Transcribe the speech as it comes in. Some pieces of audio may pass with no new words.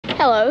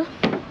Hello,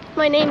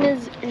 my name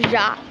is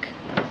Jacques,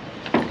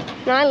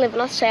 and I live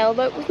on a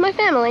sailboat with my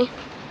family.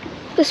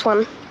 This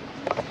one.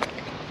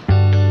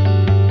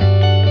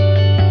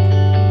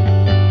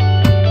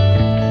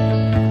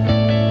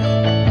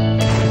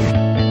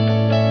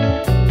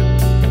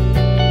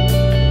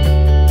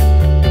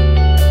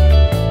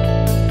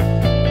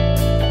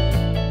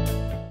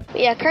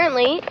 We are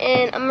currently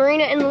in a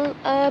marina in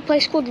a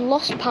place called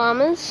Las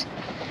Palmas,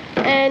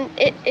 and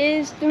it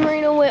is the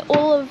marina where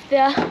all of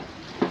the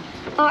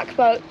ARC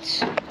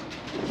boats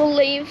will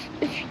leave.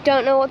 If you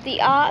don't know what the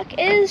ARC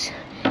is,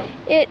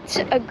 it's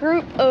a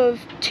group of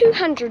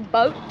 200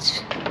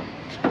 boats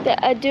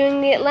that are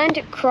doing the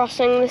Atlantic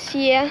crossing this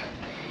year.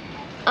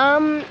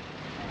 And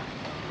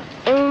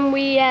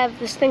we have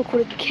this thing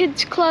called a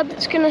kids club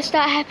that's going to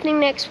start happening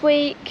next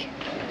week.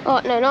 Oh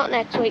no, not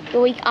next week,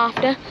 the week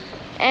after.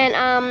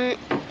 And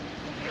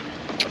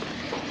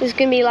there's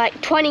going to be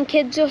like 20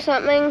 kids or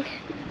something.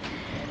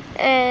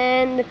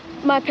 And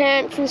my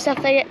parents and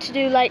stuff, they get to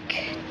do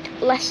like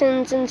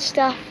lessons and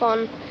stuff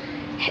on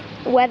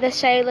weather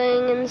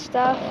sailing and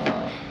stuff.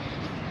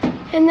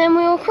 And then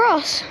we all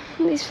cross.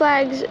 These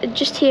flags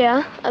just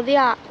here are the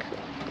ARC.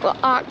 Got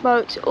ARC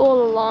boats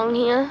all along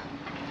here.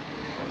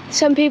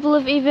 Some people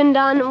have even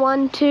done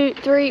 1, 2,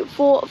 3,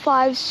 4,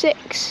 5,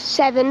 6,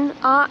 7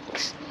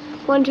 ARCs.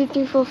 1, 2,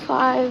 3, 4,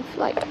 5.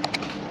 Like,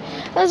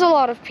 there's a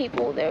lot of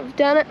people that have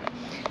done it,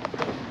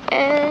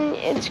 and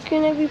it's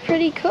gonna be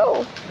pretty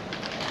cool.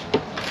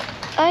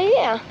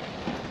 Yeah.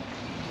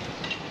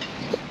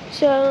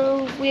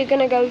 So we're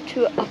gonna go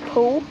to a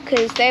pool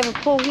because they have a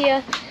pool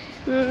here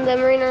in the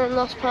marina in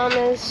Las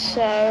Palmas.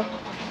 So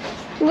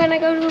we're gonna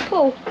go to the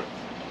pool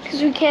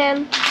because we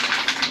can,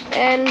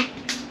 and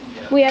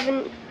we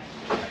haven't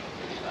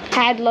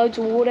had loads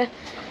of water,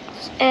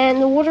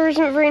 and the water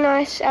isn't very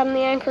nice out in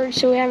the anchorage,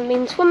 so we haven't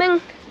been swimming.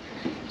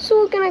 So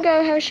we're gonna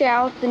go have a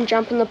shower, then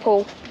jump in the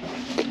pool.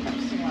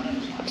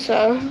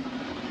 So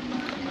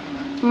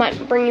might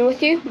bring you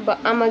with you, but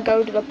I'm gonna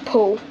go to the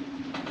pool.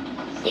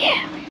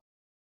 Yeah.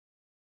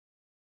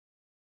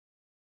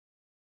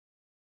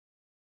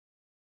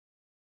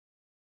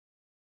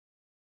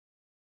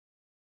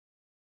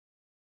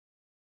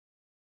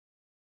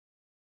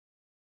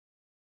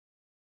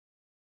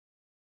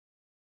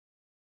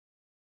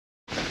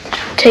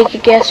 Take a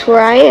guess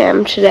where I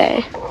am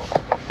today.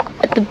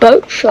 At the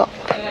boat shop.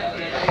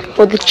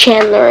 Or the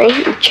chandlery.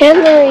 The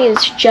chandlery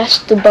is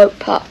just the boat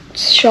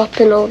parts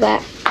shop and all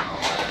that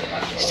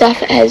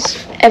stuff. It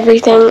has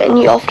everything, and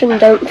you often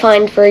don't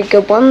find very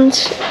good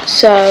ones.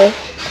 So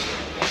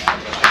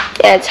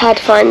yeah, it's hard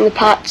to find the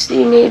parts that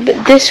you need.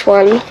 But this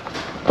one,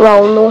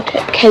 Royal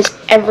Nautic, has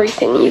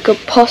everything you could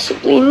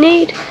possibly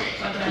need.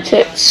 So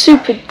it's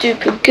super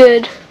duper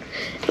good.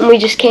 And we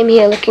just came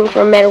here looking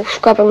for a metal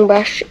scrubbing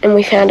brush, and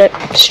we found it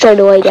straight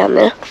away down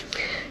there.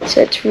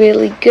 So it's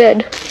really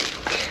good.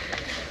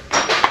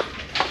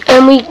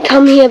 And we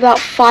come here about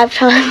 5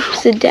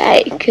 times a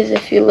day, because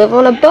if you live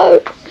on a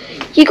boat,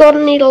 you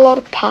gotta need a lot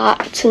of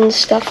parts and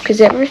stuff,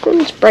 because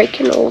everything's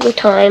breaking all the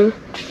time.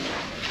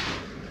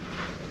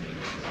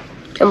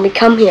 And we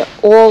come here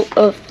all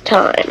of the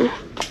time.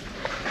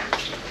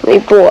 We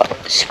bought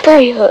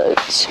spray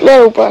hoods,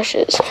 metal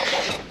brushes,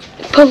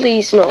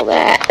 pulleys and all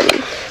that.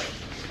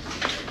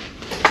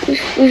 And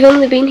we've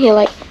only been here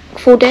like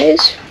 4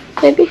 days,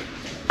 maybe.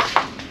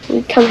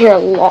 We come here a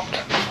lot.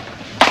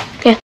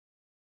 Yeah.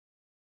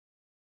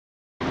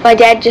 My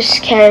dad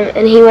just came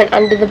and he went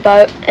under the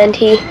boat and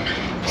he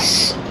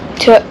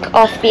took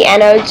off the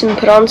anodes and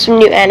put on some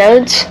new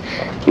anodes.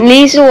 And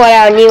these are what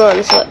our new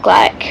ones look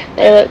like.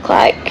 They look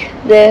like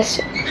this,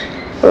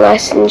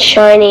 nice and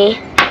shiny.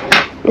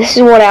 This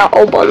is what our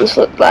old ones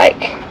look like.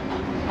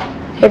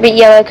 They're a bit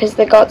yellow because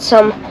they got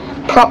some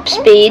prop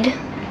speed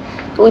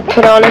we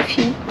put on. If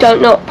you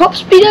don't know what prop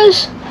speed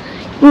is,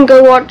 you can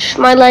go watch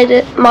one of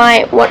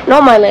my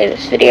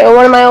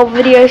old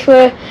videos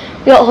where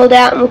we got hold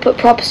out and we put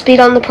prop speed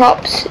on the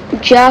props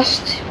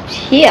just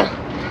here.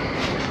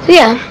 So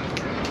yeah,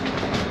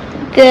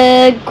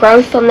 the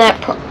growth on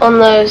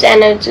those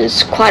anodes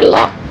is quite a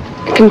lot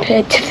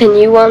compared to the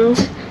new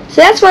ones.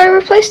 So that's why I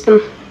replaced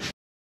them.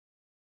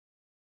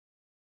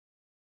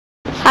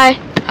 Hi.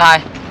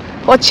 Hi.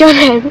 What's your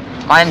name?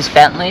 My name's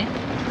Bentley.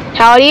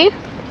 How old are you?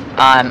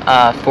 I'm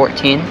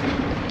 14.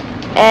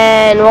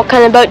 And what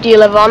kind of boat do you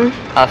live on?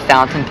 A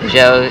Fountain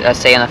Peugeot,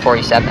 say in the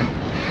 47.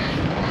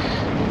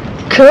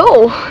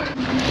 Cool.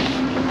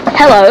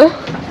 Hello.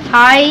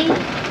 Hi.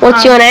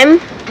 What's your name?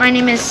 My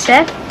name is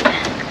Seth.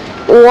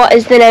 What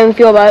is the name of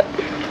your boat?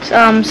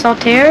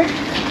 Saltaire.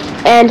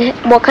 And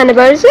what kind of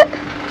boat is it?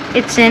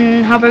 It's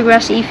in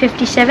Harbor-Grass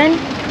E57.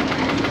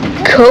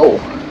 Cool.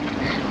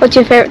 What's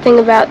your favorite thing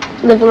about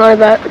living on a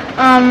boat?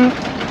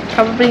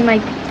 Probably my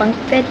bunk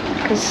bed,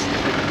 because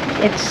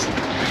it's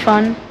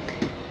fun.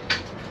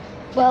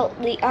 Well,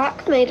 the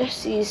ARC made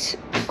us these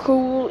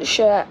cool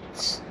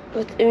shirts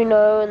with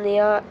Uno and the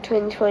ARC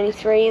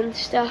 2023 and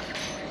stuff.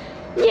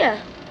 Yeah.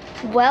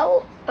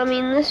 Well, I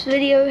mean, this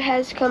video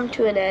has come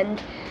to an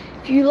end.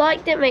 If you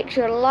liked it, make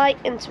sure to like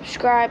and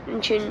subscribe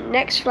and tune in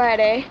next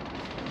Friday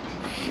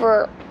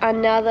for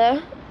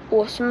another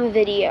awesome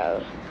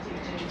video.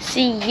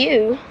 See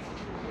you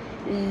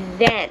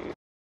then.